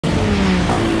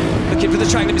looking for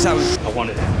the track limits out. I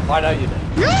wanted it. I know you do.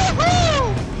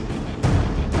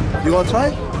 You want to try?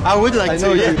 I would like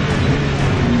to, yeah.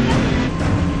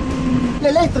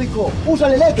 L'elettrico! Usa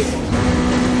l'elettrico!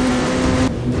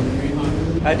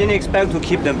 I didn't expect to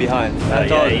keep them behind. I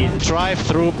thought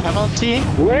Drive-through penalty.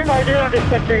 What am I doing on this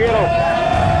sector yellow?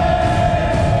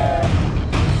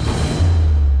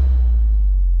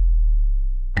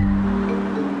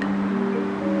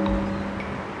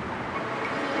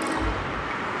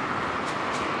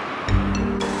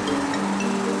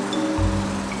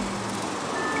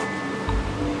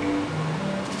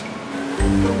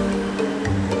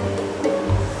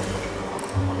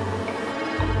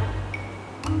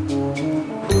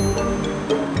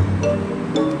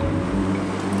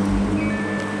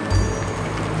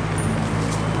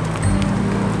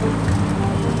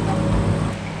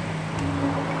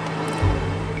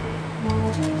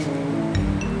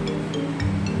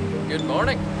 Good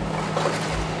morning.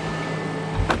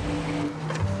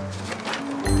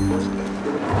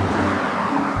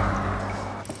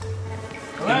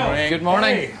 Hello. Good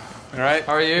morning. Hey. All right,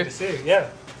 how are you? Good to see you. Yeah.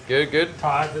 Good, good.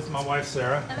 Todd, this is my wife,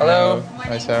 Sarah. Hello.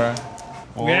 Hi, Sarah.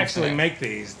 We actually make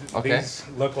these. Okay. These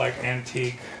look like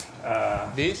antique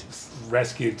These?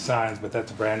 rescued signs, but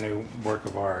that's a brand new work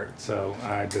of art. So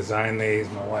I designed these,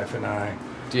 my wife and I.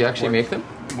 Do you actually make them?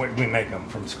 We make them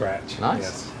from scratch. Nice.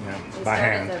 Yes, yeah, We by started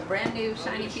hand. with a brand new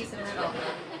shiny piece of metal.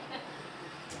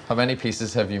 How many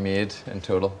pieces have you made in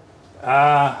total?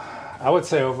 I would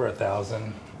say over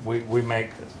 1,000. We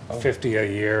make 50 a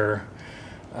year.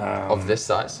 Of this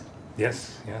size?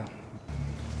 Yes, yeah.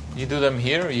 You do them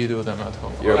here or you do them at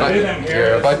home? You're I do them here.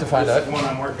 You're about to find This out. is one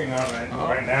I'm working on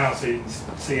right now, so you can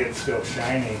see it's still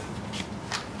shiny.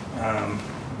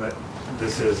 But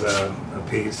this is a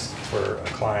piece for a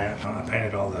client. I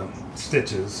painted all the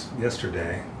stitches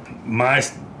yesterday. My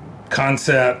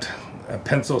concept, a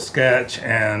pencil sketch,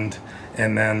 and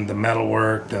then the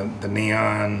metalwork, the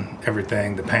neon,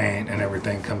 everything, the paint, and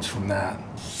everything comes from that.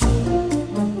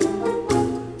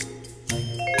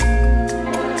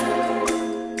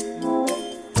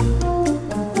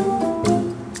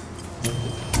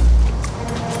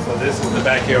 So this is the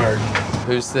backyard.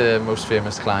 Who's the most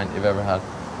famous client you've ever had?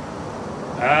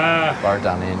 Bar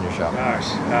Danny in your shop.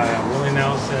 Gosh, Willie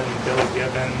Nelson, Billy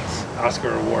Gibbons,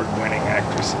 Oscar award-winning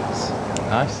actresses.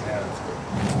 Nice. Yeah, that's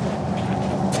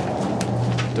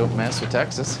Don't mess with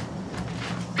Texas.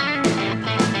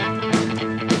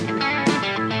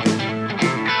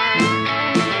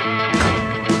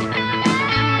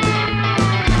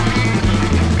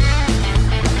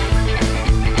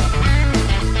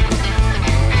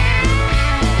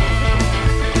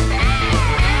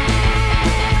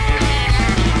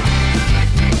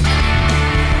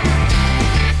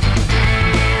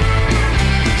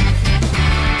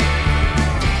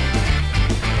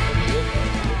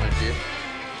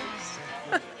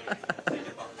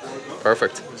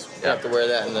 Perfect. You have to wear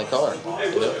that in the car.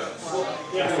 You know?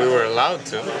 If we were allowed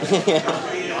to.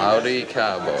 Howdy,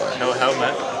 cowboy. No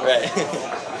helmet. Right.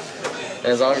 And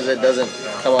as long as it doesn't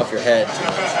come off your head,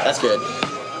 that's good.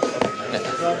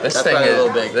 This That's thing probably is a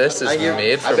little big. This is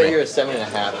made for I bet me. you're a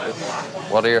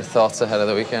 7.5. What are your thoughts ahead of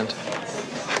the weekend?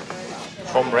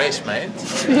 Home race, mate.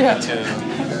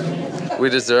 We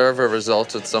deserve a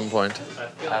result at some point.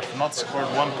 I have not scored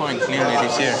 1 point clearly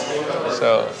this year.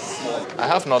 So I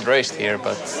have not raced here,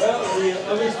 but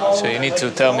so you need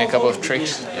to tell me a couple of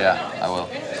tricks. Yeah, I will.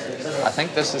 I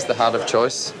think this is the hat of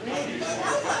choice.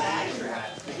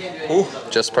 Ooh,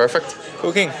 Just perfect.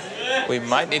 cooking. We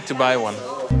might need to buy one.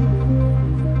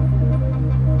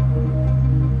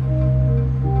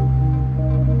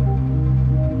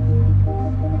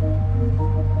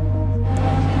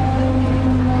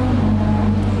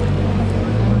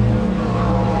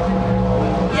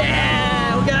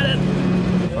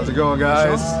 How's it going,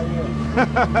 guys?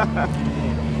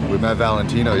 We met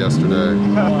Valentino yesterday.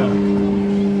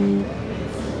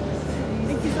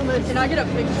 Thank you so much. Can I get a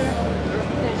picture?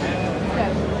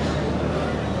 Okay.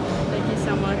 Thank you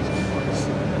so much.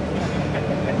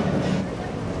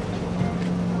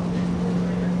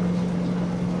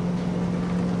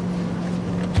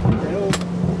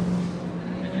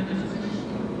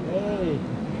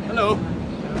 Hello.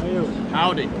 How are you?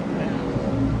 Howdy.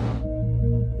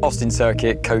 Austin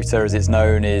Circuit, COTA as it's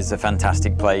known, is a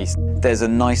fantastic place. There's a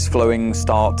nice flowing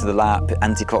start to the lap,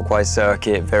 anti-clockwise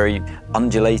circuit, very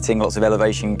undulating, lots of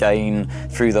elevation gain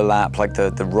through the lap, like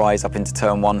the rise up into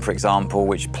turn 1, for example,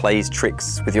 which plays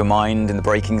tricks with your mind in the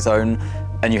braking zone.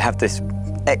 And you have this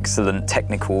excellent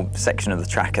technical section of the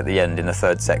track at the end in the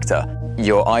 3rd sector.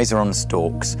 Your eyes are on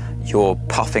stalks, you're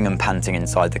puffing and panting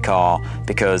inside the car,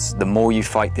 because the more you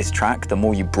fight this track, the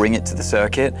more you bring it to the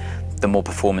circuit, the more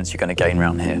performance you're going to gain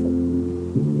around here.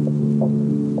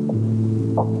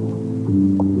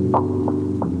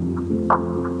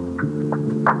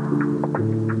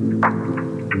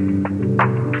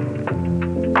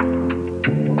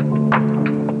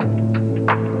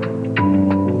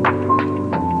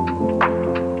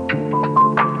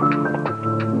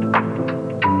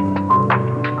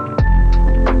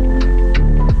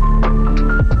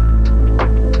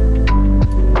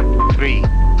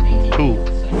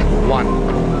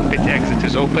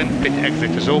 Pit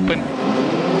exit is open.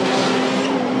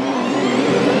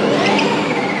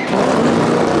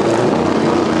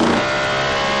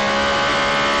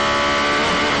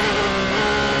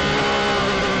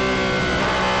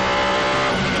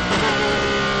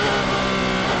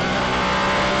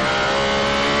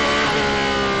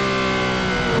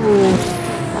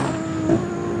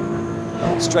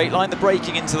 Straight line the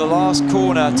braking into the last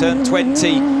corner, turn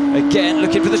 20. Again,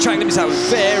 looking for the track limits. That was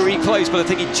very close, but I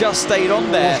think he just stayed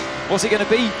on there. What's it going to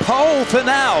be? Pole for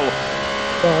now.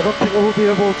 I don't think I will be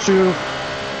able to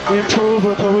improve,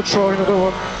 but I will try another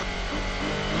one.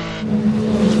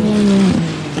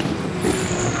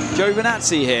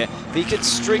 Giovinazzi here. If he could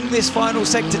string this final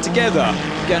sector together,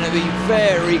 going to be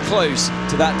very close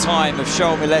to that time of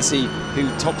Charles Milesi, who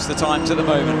tops the times at the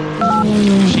moment.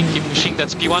 Keep pushing,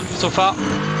 that's P1 so far.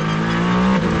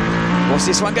 What's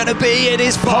this one going to be? It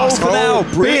is pole for now.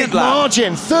 Brilliant lap.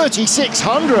 Margin,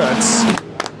 3600ths.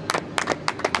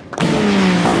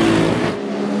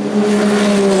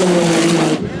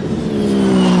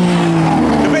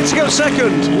 Kubica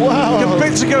second. Wow.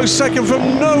 Kubica second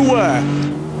from nowhere.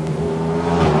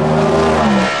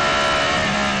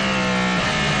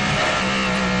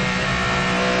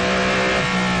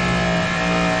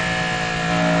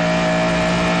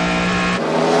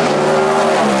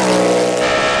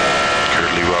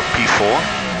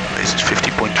 This is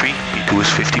 50.3, P2 is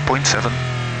 50.7.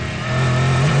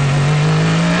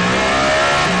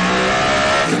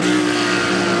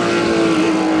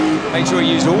 Make sure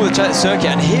you use all the circuit,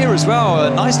 and here as well, a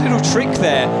nice little trick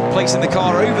there, placing the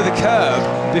car over the curb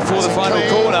before the final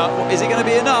corner. Is it going to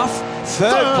be enough?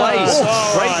 Third place,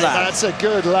 great lap. That's a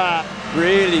good lap.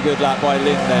 Really good lap by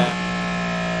Lynn there.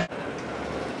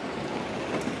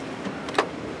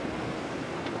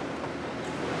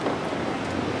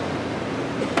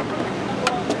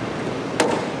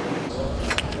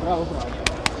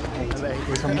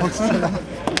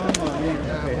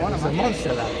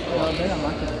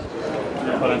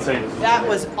 That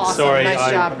was awesome. Sorry, nice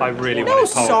job. I really no,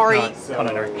 wanted pole. sorry.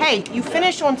 No, hey, you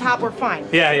finished on top. We're fine.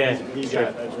 Yeah.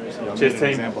 Cheers,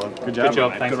 team. Good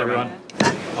job. Thanks, everyone.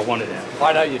 I wanted it.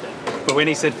 I know you did. But when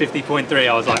he said 50.3,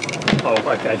 I was like, oh,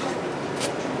 okay.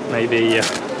 Maybe.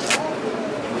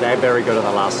 They're very good at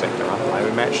the last sector. I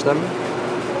would match them.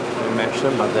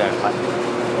 But they're like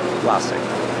last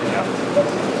sector. Yeah.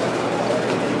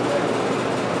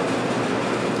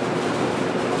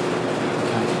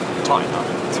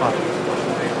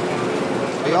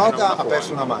 Toyota ha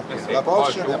perso una macchina, la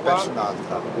Porsche ne ha perso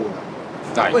un'altra, una.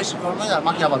 Dai. Poi secondo me la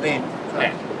macchina va bene.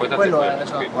 Quello è,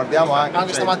 guardiamo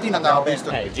anche stamattina andava visto.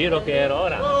 Il giro che ero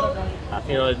ora, a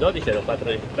fine del 12 ero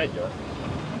 4 peggio.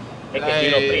 E che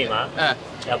giro prima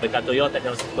ha beccato Toyota che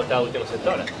non si portava l'ultimo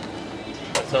settore.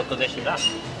 Perso 8 decimi là.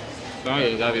 No,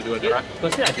 gli davi 2-3.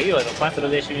 Considera che io ero 4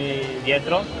 decimi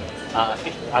dietro, a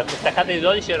staccata di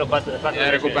 12 ero 4 decimi. Ne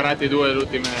hai recuperati 2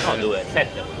 l'ultime... No, 2,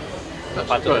 7.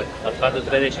 Ho fatto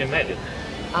 3 decimi e medio.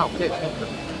 Ah, ok.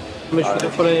 Mais je fais 2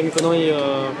 fois la même connerie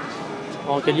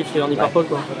en qualif et en hyperpole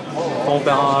quoi.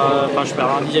 Je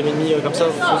perds un dixième et demi comme ça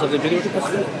faisait P2 je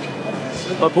pense.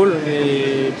 Pas pole,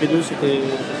 mais P2 c'était...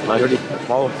 Ah, joli,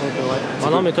 bravo. Ouais. Ah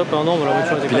non mais top, non, la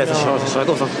voiture était Puis là c'est sur la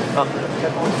course. Ah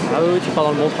oui, tu pars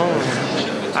dans le bon train.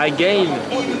 I gained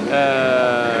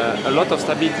a lot of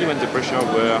stability when the pressure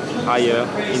were higher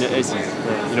in the S's,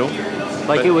 you know?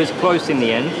 Like it was close in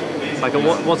the end. Like it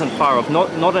wasn't far off,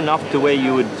 not enough to where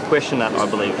you would question that, I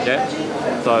believe. Yeah.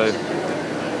 So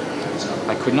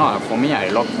I could not. For me, I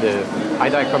lock the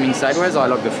either coming sideways or I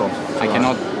lock the front. I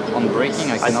cannot on braking.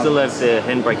 I still have the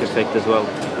handbrake effect as well.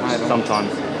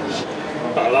 Sometimes.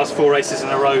 Last 4 races in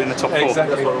a row in the top 4.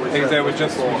 Exactly. We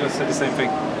just said the same thing.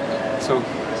 So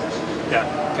yeah,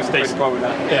 stay square with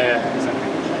that. Yeah. Exactly.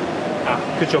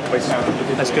 Good job, boys.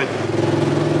 That's good.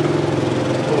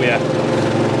 Oh yeah.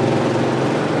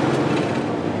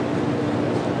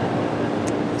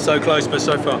 So close, but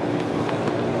so far.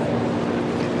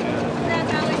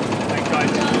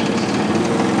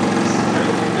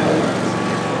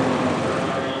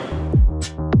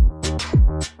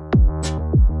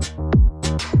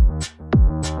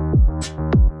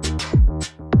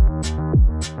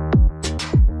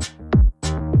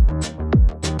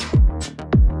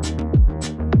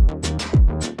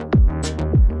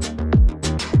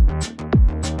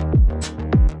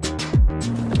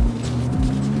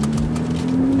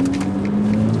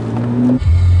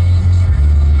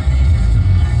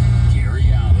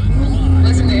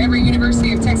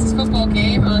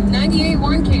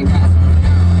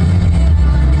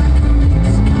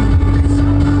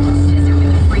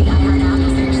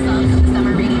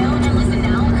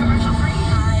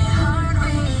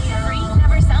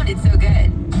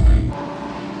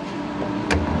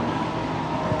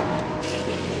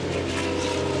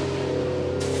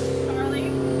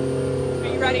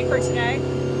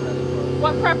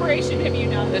 preparation have you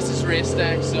done? This is race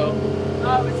day, so.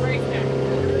 Oh, it's race day.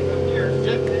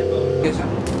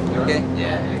 Okay.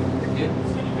 Yeah.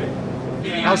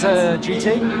 How's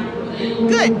GT?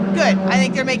 Good, good. I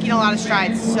think they're making a lot of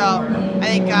strides. So I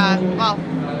think, well,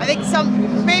 I think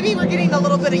maybe we're getting a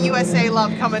little bit of USA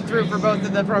love coming through for both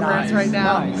of the programs right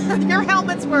now. Nice. Your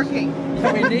helmet's working.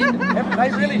 They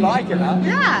really like it, huh?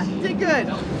 Yeah, did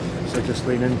good. So just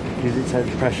lean in, use it, take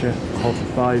the pressure, hold for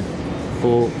 5,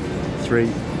 4,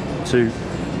 3, 2,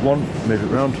 1, move it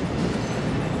round.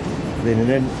 Leaning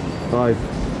in, 5,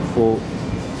 4,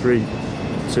 3,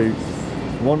 2,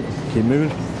 1, keep moving.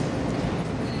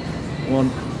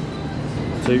 1,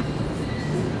 2,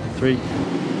 3.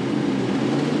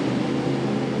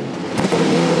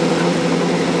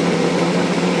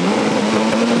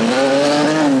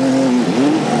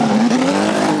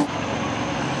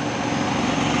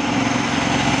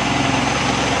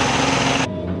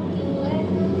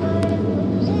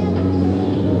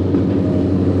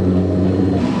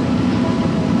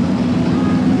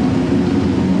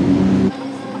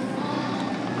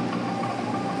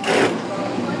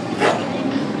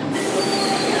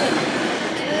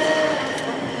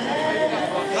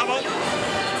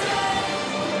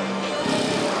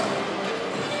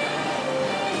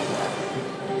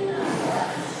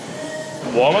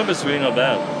 Warm-up is really not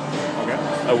bad. Okay.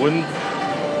 I wouldn't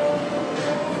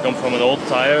come from an old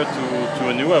tire to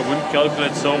a new. I wouldn't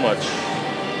calculate so much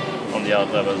on the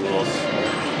out levels loss.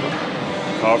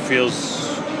 The car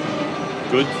feels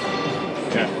good.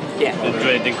 Yeah. Didn't do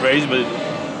anything crazy, but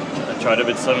I tried a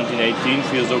bit 17, 18.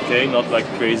 Feels okay. Not like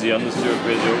crazy understeer,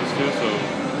 crazy oversteer.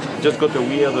 So Just got a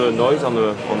weird noise on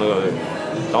the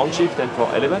downshift and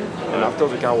for 11, and after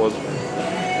the car was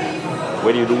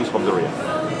really loose from the rear.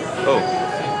 Oh.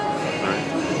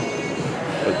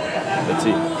 Let's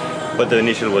see. But the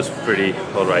initial was pretty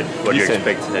alright. What do you Decent.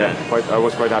 expect? Yeah, I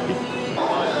was quite happy.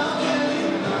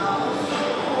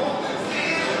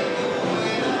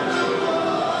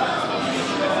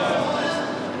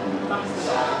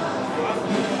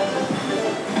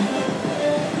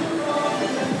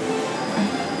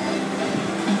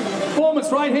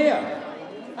 Performance right here.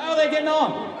 How are they getting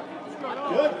on?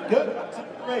 Good, good.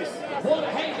 Race. What,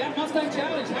 hey, that Mustang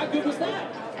Challenge, how good was that?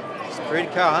 It's a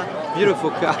great car, huh?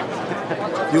 Beautiful car.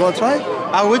 You want to try?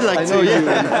 I would like to,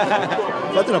 yeah.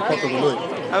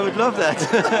 I would love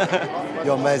that.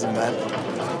 You're amazing, man.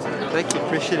 Thank you,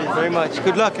 appreciate it very much.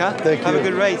 Good luck, huh? Thank you. Have a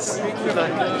good race. Good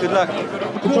luck. Good luck.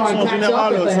 En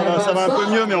général, ça va un peu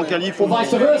mieux, mais en qualif, on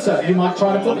Vice versa, you might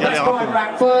try to put the best driver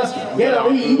out first, get a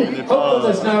lead, hope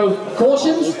there's no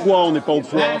cautions. Au poids, on n'est pas au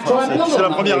poids. Enfin, c'est la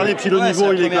première année, puis le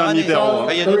niveau, il est quand même hyper haut.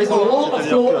 Il y a du niveau.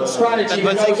 T'as de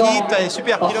bonnes équipes, t'as des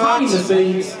super pilotes.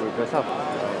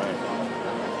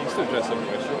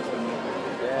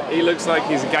 He looks like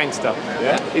he's a gangster.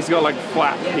 Yeah. He's got like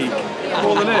flat peak.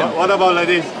 More than him. What about like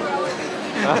this?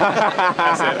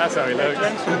 That's it. That's how he looks.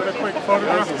 Thanks for a quick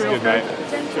photograph. This is good, mate.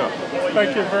 Sure.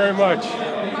 Thank you very much.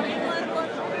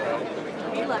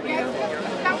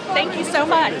 Thank you so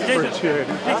much. Appreciate it.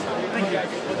 Thank you.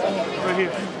 Right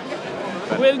here.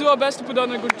 We'll do our best to put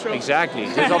on a good show. Exactly.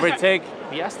 Just overtake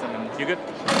Piaston and you good?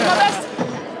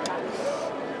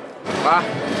 Ah,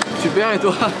 super, et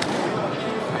toi?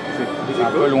 C'est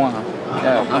un peu loin. Hein.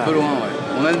 Un peu loin,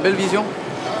 ouais. On a une belle vision.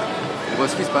 On voit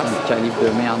ce qui se passe. Une qualif de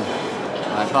merde.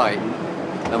 Ouais, pareil.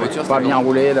 La voiture pas bien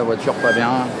roulée, la voiture pas bien.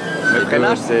 Mais le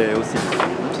freinage, c'est aussi.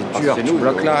 C'est dur, tu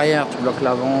bloques l'arrière, tu bloques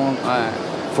l'avant. Ouais.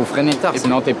 Faut freiner tard,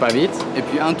 sinon t'es pas vite. Et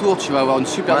puis un tour, tu vas avoir une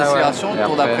super décélération. Le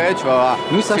tour d'après, tu vas avoir.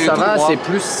 Nous, ça va, c'est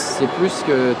plus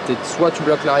que soit tu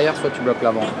bloques l'arrière, soit tu bloques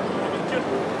l'avant.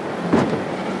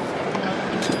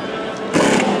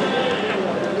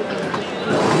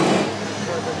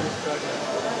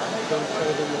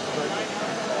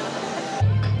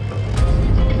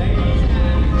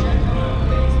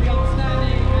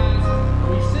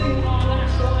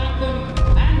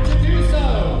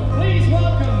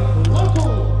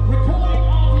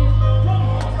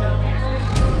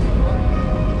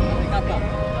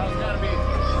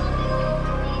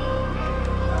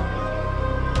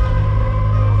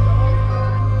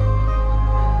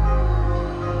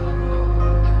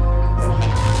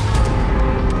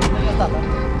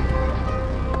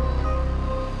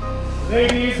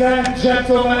 Ladies and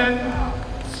gentlemen,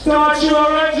 start your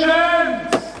engines!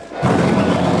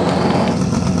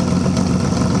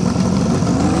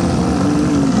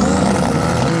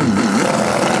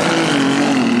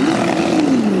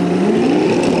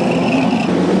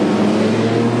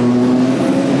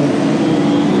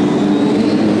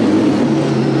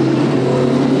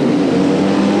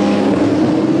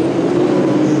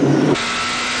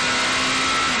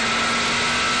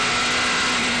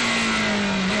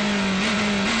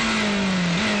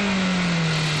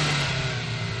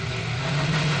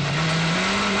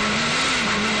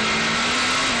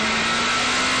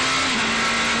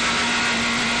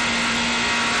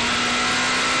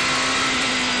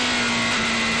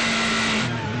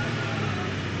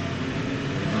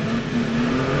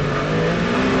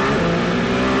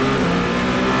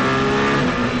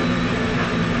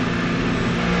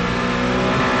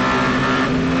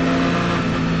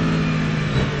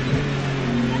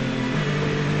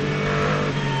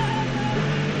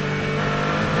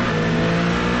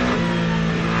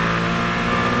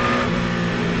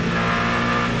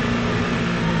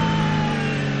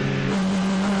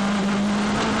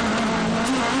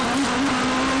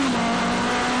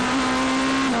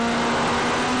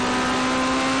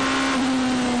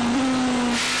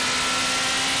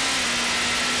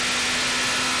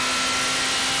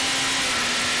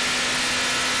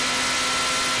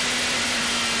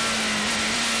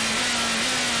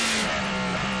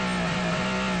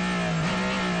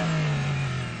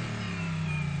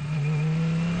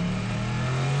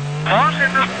 Caution,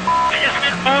 is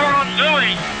bit more on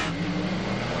Zoe.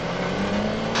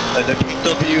 And the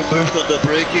PW moved on the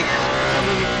braking.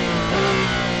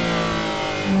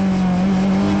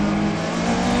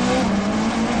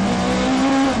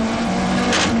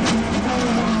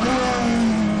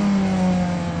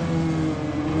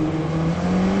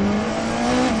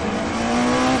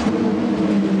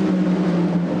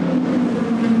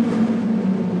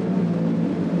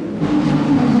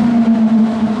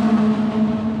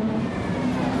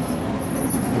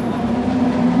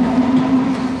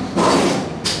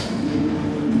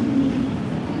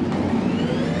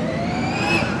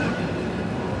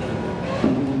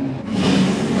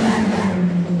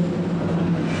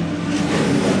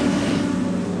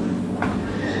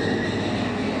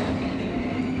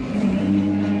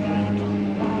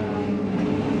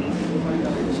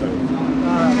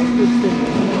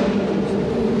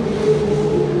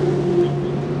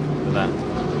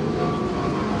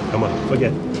 Come on,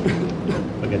 forget.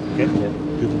 Forget, okay? Yeah.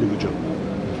 Do the good job.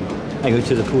 I go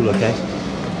to the pool, okay?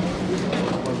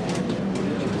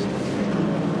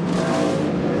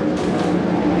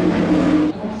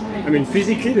 I mean,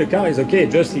 physically the car is okay,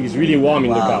 just it's really warm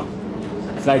in the car.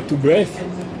 It's like to breathe.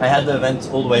 I had the vents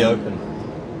all the way open.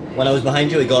 When I was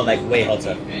behind you, it got like way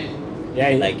hotter. Yeah,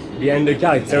 like behind the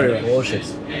car, it's terrible. Oh shit.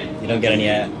 You don't get any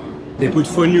air. They put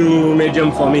for new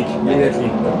medium for me immediately.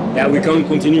 Yeah, we can't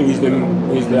continue with the.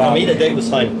 For me, the day was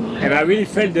fine. And I really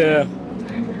felt the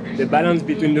balance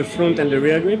between the front and the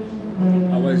rear grip.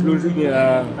 I was losing.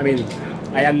 I mean,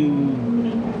 I had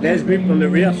less grip on the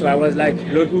rear, so I was like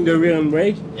locking the rear and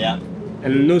brake. Yeah.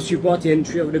 And no support in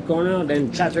entry of the corner,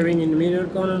 then chattering in the middle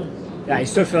corner. Yeah, I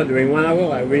suffered during 1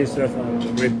 hour. I really suffered on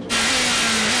the grip.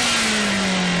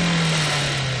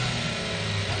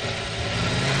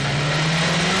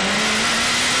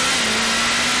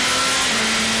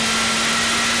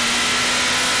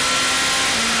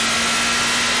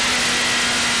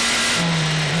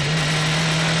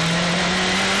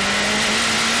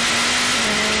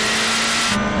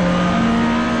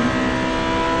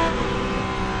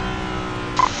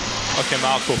 Okay,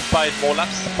 Marco, 5 more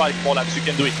laps, 5 more laps. You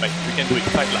can do it, mate. You can do it.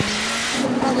 5 laps.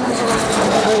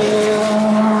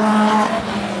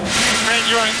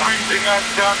 Enjoying everything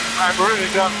I've done. I'm really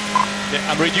done.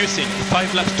 Yeah, I'm reducing.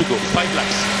 5 laps to go. 5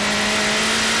 laps.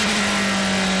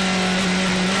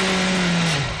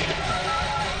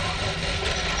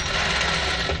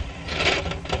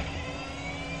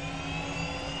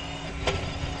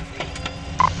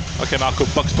 Okay, Marco,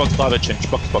 box, driver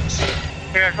change. Box.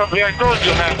 Yeah, copy. I told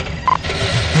you, man.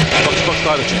 Box,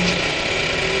 driver change.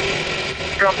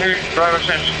 Copy, driver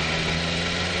change.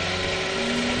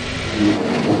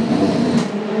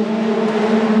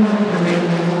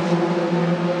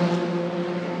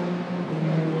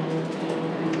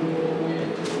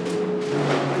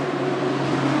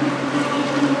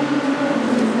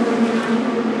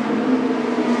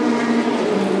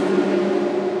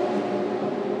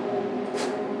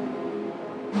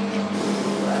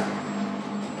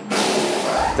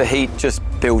 The heat just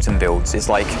builds and builds. It's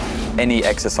like any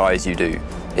exercise you do.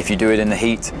 If you do it in the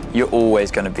heat, you're always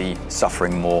going to be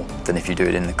suffering more than if you do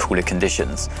it in the cooler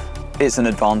conditions. It's an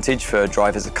advantage for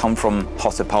drivers that come from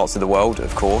hotter parts of the world,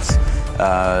 of course.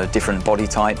 Different body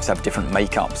types have different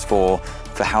makeups for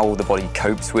how the body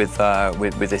copes with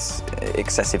this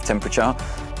excessive temperature.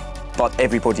 But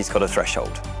everybody's got a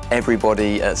threshold.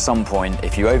 Everybody at some point,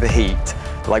 if you overheat,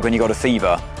 like when you got a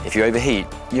fever, if you overheat,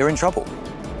 you're in trouble.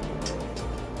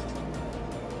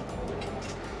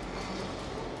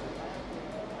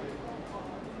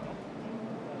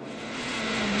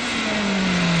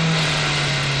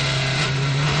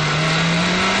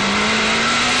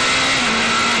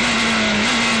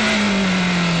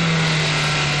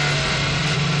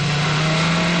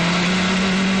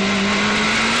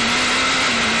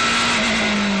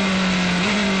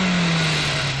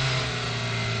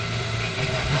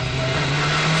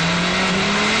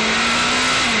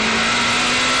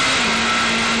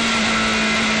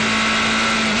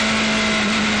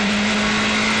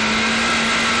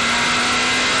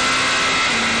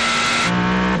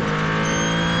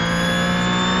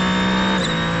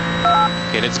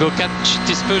 Okay, let's go catch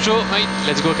this Peugeot, mate.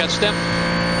 Let's go catch them.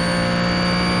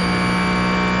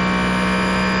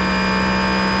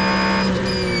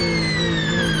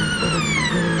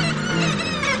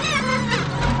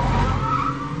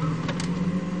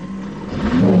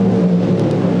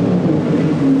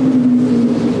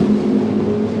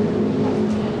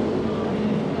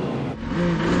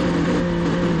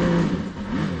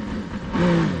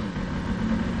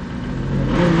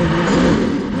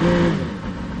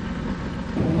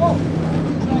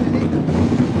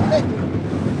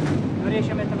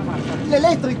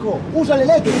 Usa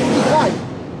l'elettrico, il drive.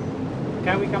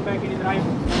 Can we come back in the drive?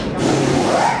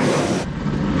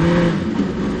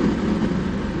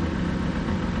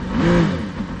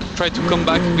 Try to come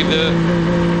back with the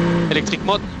electric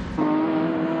mode.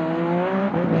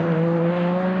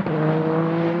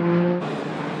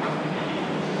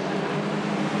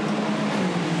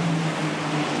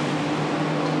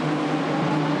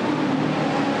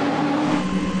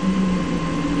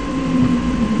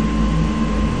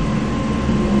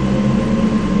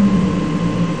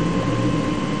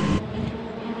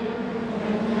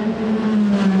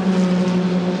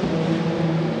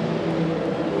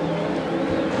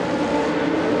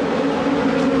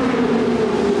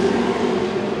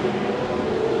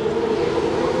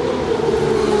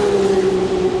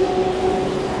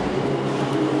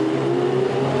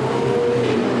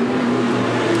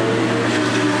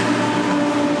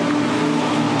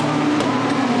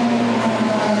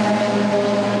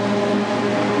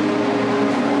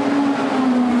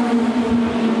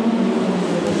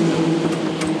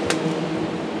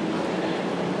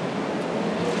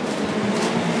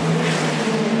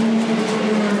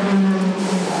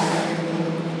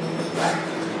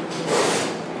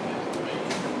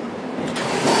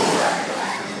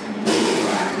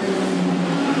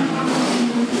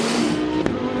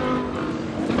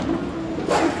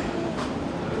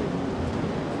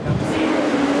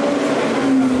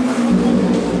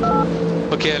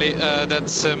 Okay, Ali,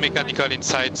 that's mechanical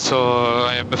inside, so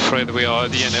I am afraid we are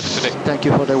DNF today. Thank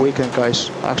you for the weekend,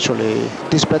 guys. Actually,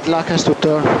 this bad luck has to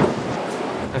turn.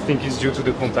 I think it's due to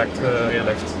the contact rear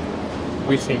left.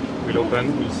 We think we'll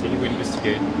open, we'll see, we'll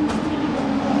investigate.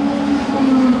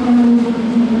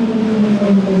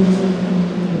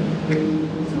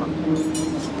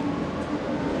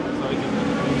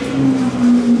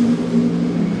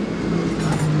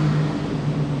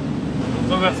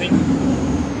 Don't overthink.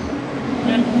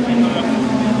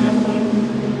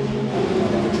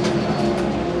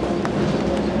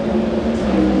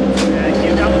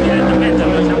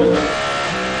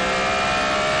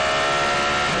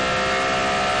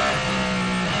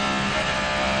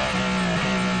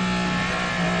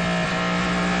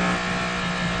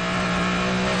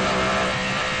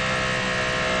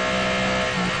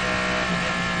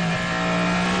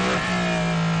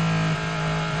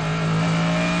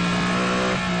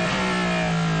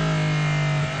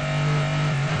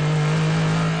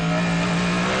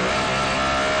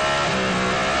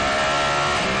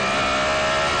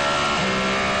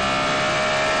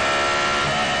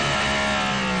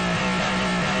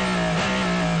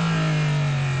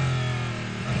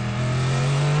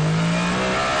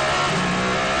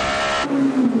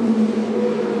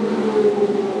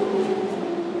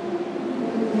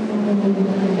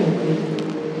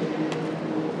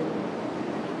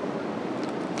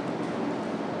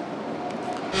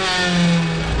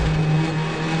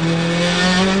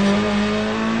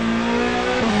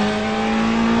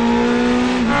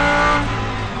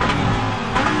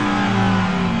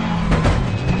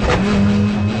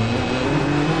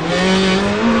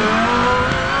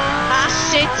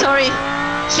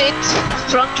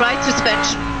 Front right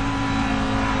suspension.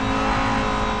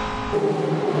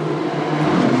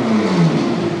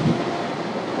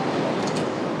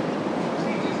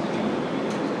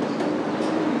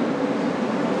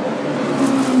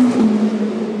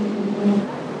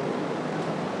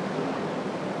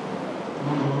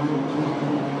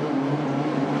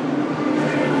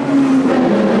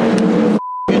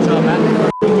 Good job, man.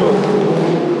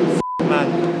 Man.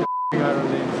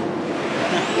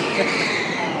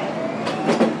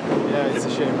 Yeah, it's a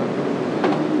shame.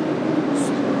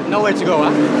 Nowhere to go,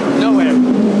 huh? Nowhere.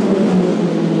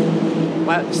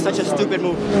 Well, such a stupid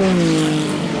move.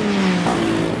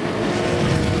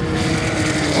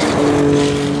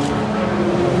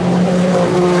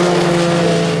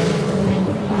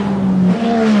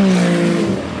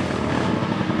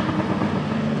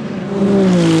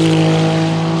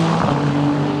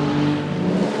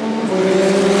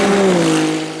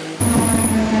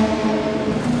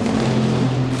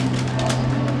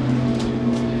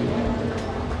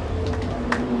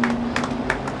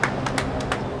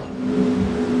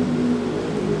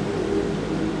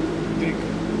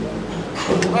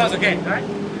 Oh, it's okay, alright?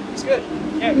 It's good.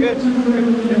 Yeah, good.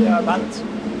 Good balance.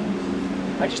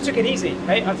 I just took it easy,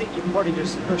 right? I think you can probably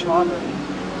just push harder.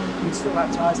 You can still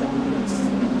have tyres there.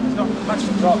 It's not much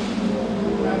to drop.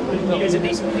 It's a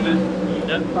decent thing.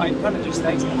 Right, kind of just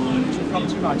stays there. Not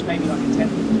too much, maybe like a 10.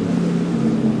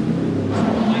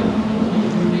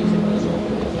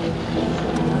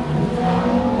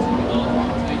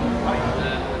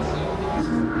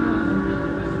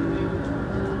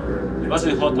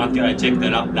 totally hot until I check the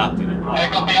lap limit.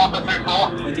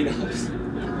 20 laps.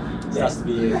 It has to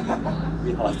be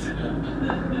hot.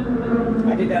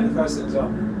 I did that the first time as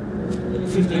well.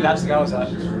 15 laps ago, I was like,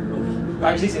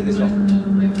 I was easy this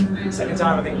one. Second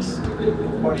time, I think the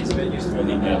body's a bit used to it.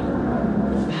 Yeah.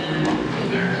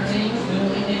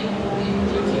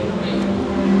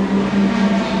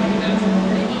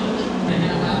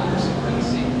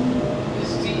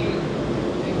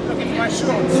 Looking for my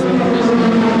shorts.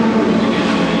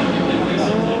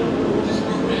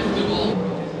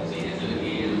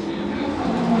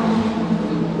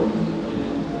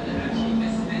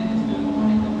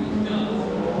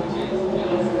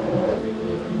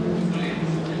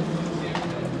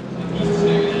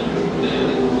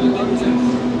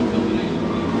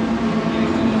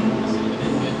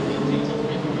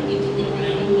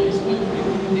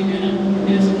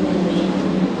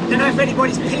 I don't know if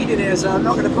anybody's peed in here, so I'm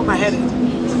not going to put my head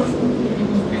in.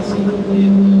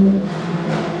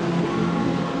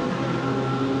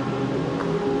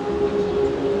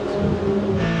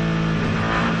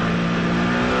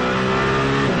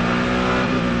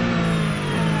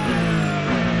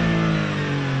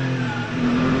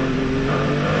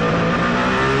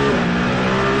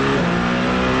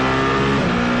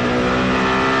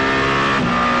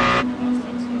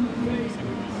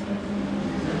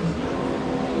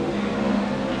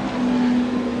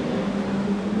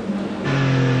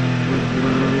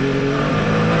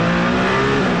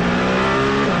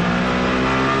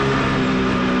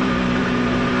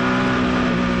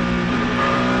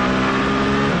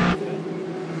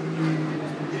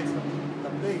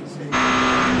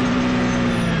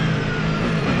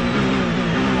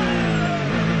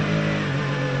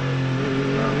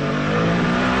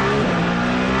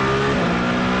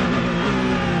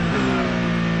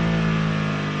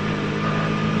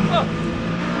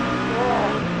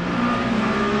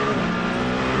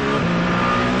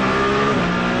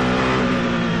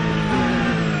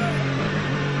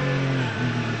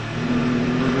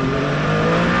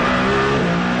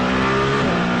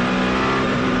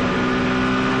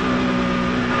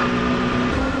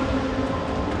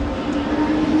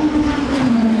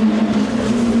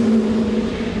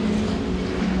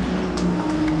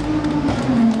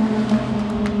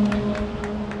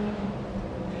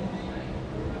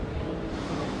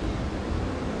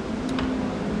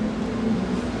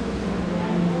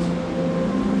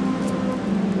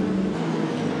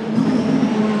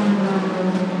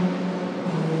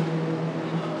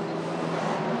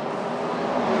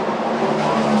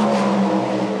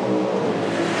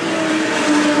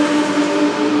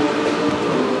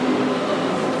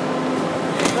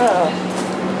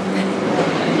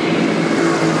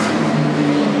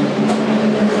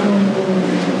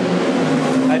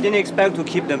 I didn't expect to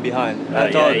keep them behind.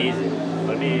 I thought, easy.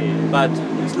 But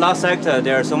last sector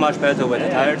they are so much better with the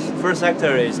tires. First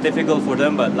sector is difficult for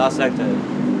them, but last sector.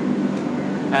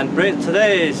 And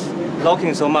today is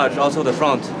locking so much, also the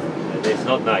front. It's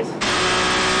not nice.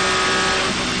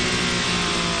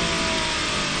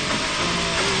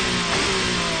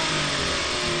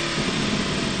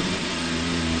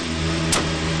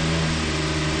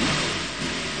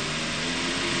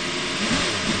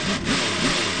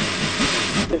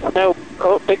 No,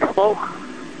 big smoke.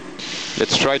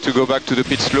 Let's try to go back to the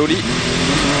pit slowly.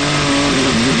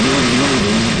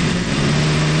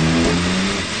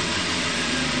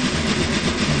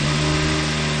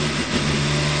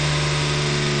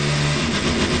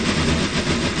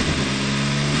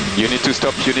 You need to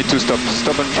stop,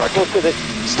 Stop on track.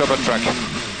 Stop on track.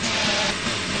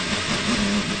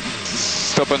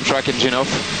 Stop on track, engine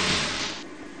off.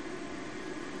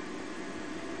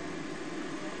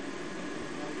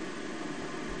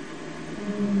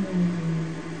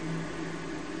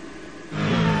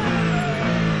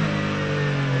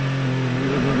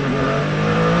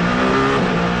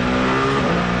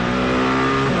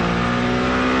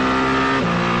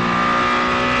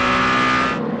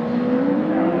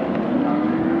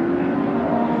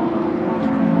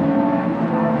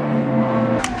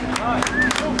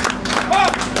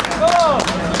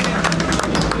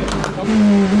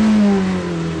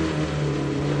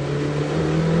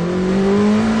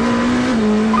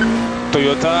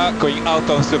 Toyota going out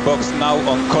of the box now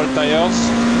on cold tires.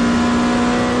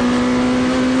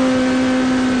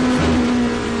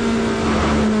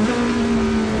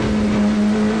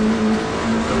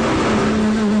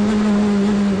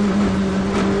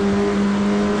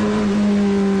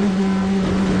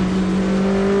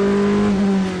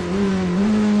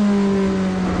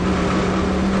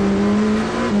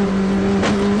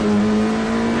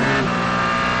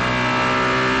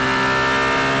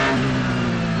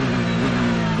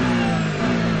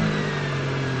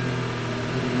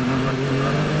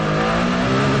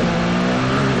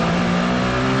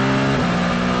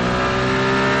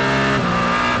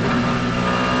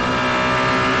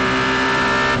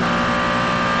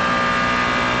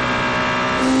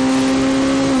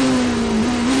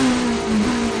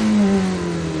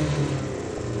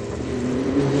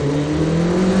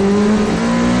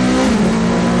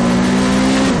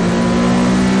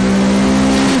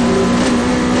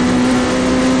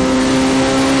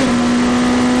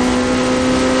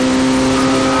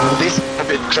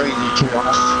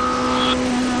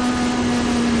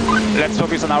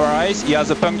 focus on our eyes. He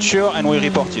has a puncture and we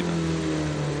report it.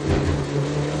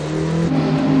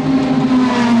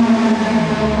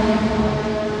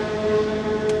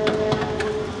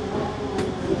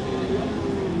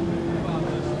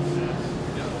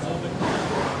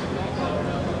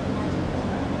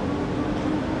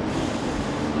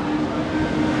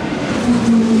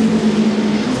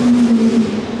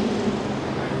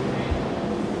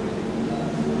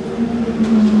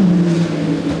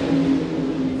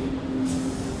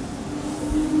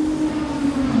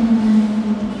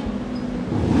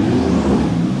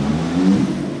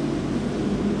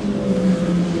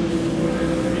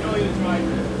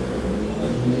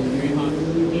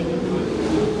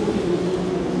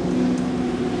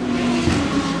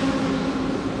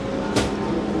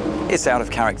 It's out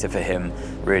of character for him,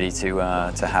 really, to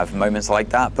have moments like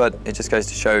that, but it just goes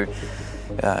to show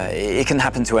it can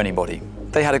happen to anybody.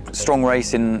 They had a strong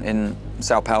race in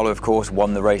Sao Paulo, of course,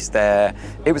 won the race there.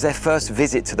 It was their first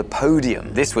visit to the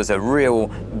podium. This was a real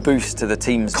boost to the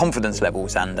team's confidence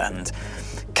levels and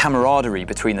camaraderie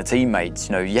between the teammates.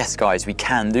 You know, yes, guys, we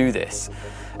can do this.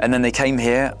 And then they came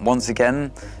here once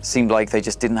again. Seemed like they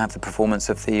just didn't have the performance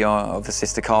of the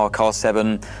sister car. Car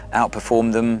 7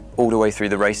 outperformed them all the way through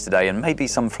the race today, and maybe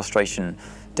some frustration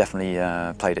definitely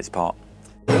played its part.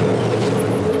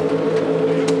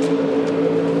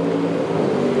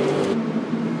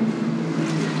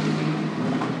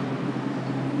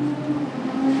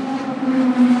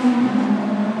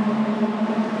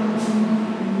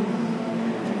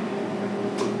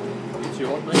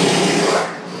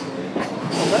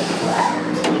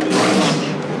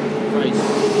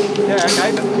 Yeah,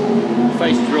 okay, but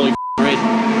face is really red.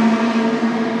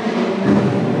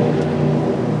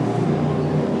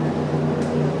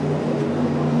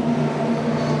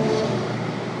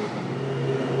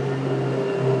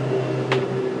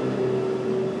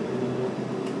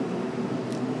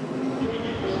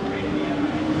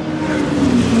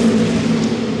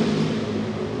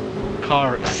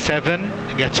 Car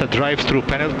 7 gets a drive-through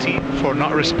penalty for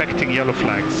not respecting yellow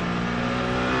flags.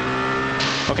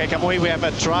 Okay, Kamui, we have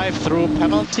a drive-through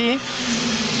penalty.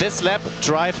 This lap,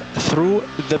 drive through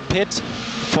the pit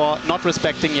for not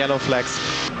respecting yellow flags.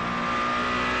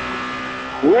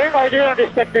 Where I didn't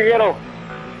respect the yellow?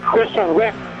 Question,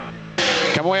 where?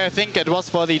 Kamui, I think it was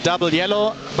for the double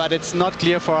yellow, but it's not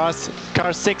clear for us.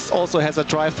 Car 6 also has a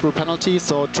drive-through penalty,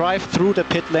 so drive through the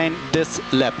pit lane this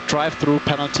lap. Drive-through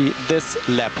penalty this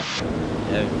lap.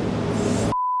 Yeah.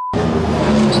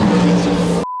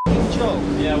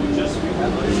 Yeah, we just...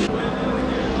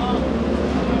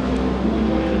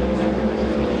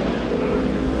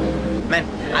 Man,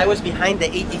 I was behind the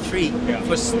 83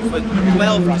 for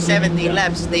 12 to 17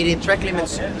 laps. They did track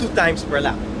limits 2 times per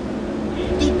lap.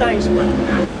 2 times per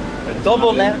lap.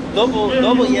 Double lap,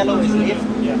 double yellow is lift,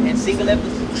 and single lap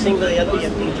is single yellow. You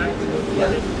have to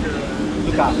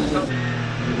look out.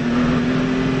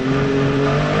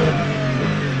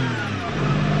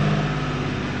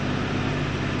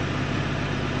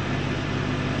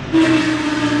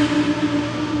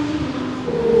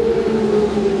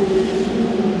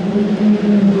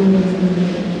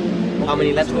 How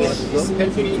many laps do we have to go?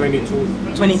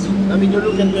 22. 22. I mean, you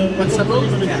look at the what's the road?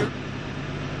 Yeah.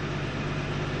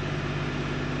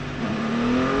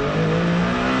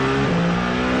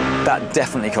 That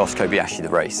definitely cost Kobayashi the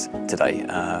race today,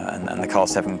 and the Car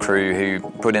 7 crew, who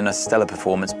put in a stellar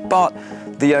performance. But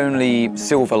the only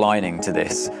silver lining to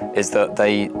this is that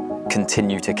they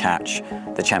continue to catch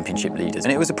the championship leaders.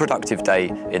 And it was a productive day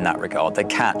in that regard. They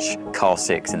catch Car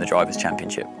 6 in the Drivers'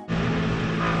 Championship.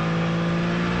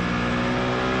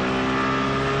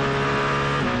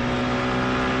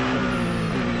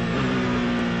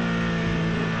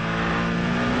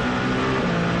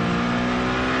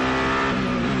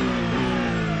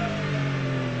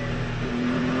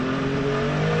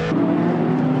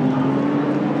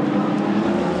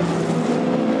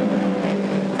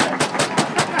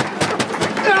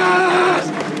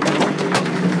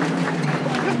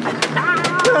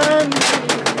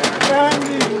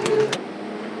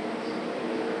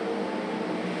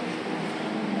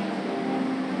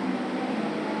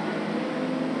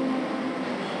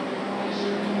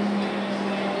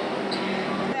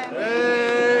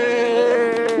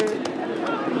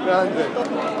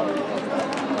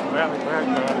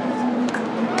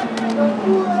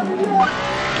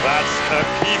 That's a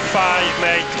P5,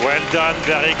 mate. Well done.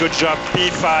 Very good job.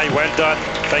 P5. Well done.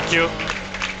 Thank you.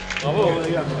 Bravo,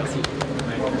 les gars. Merci.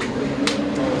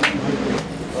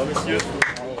 Bravo, monsieur.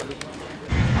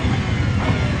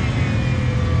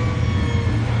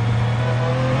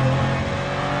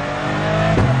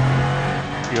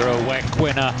 You're a WEC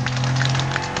winner.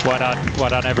 Well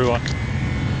done everyone.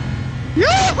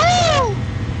 Yoo-hoo!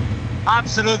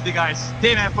 Absolutely, guys.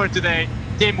 Team effort today.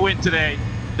 Team win today.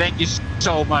 Thank you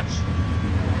so much.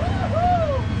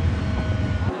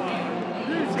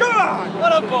 Come on!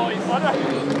 What up, boys? What up?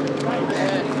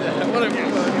 What up,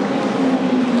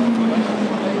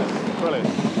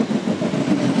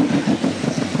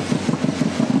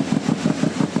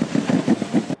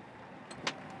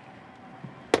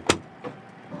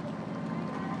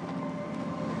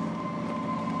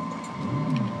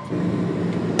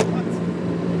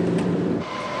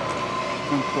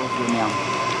 Brilliant.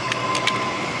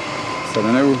 Ça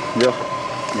donne à où? Dur.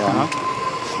 Il y a rien.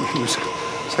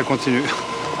 Ça continue.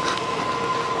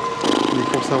 Les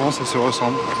courses avancent, elles se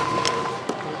ressemblent.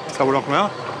 Ça roule en combien?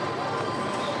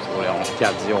 Ça roulait en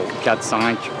 4-0,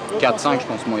 4-5, 4-5 je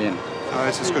pense moyenne. Ah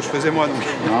ouais, c'est ce que je faisais moi donc.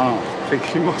 Non.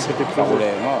 Effectivement, c'était Ça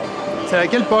roulait. C'est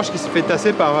laquelle Porsche qui s'est fait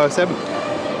tasser par Seb?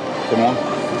 C'est moi.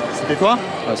 C'était toi?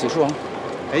 Ah, c'est chaud hein.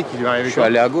 Hey, qui lui est arrivé. Je suis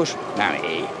allé à gauche. Non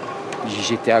mais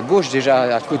j'étais à gauche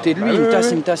déjà, à côté de lui. Il me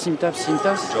tasse, il me tasse, il me tasse, il me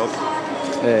tasse.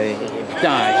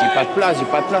 Putain, j'ai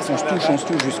pas de place, on se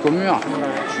touche jusqu'au mur.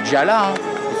 Je suis déjà là, hein.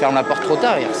 Il ferme la porte trop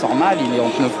tard, il ressort mal, il est en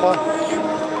pneu froid.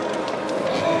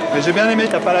 Mais j'ai bien aimé,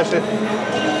 t'as pas lâché.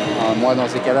 Ah, moi dans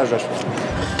ces cas-là, je lâche pas.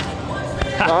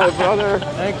 Hi brother.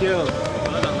 Thank you.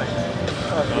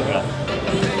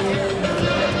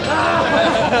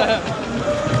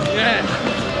 Yeah.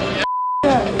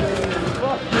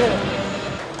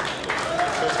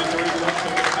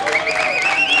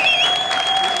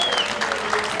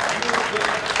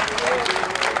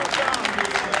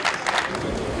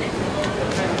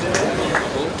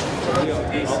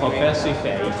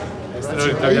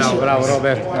 Bravo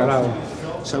Robert, bravo.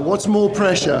 So what's more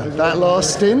pressure, that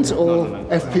last stint or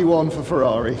FP1 for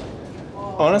Ferrari?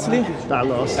 Honestly, that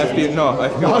last FP, no,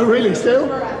 FP1. Oh, really? Still?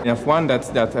 In F1,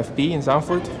 that FP in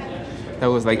Zandvoort, that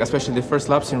was like, especially the first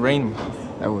laps in rain,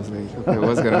 that was like, okay,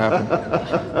 what's gonna happen?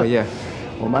 But yeah.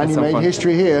 Well, man, you made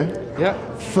history here. Yeah.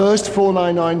 First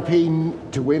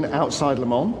 499P to win outside Le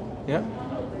Mans. Yeah.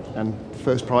 And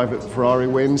first private Ferrari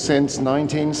win since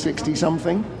 1960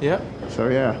 something. Yeah. So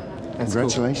yeah, That's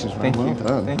congratulations, cool. man. Thank Well you.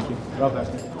 done. Thank you. Robert.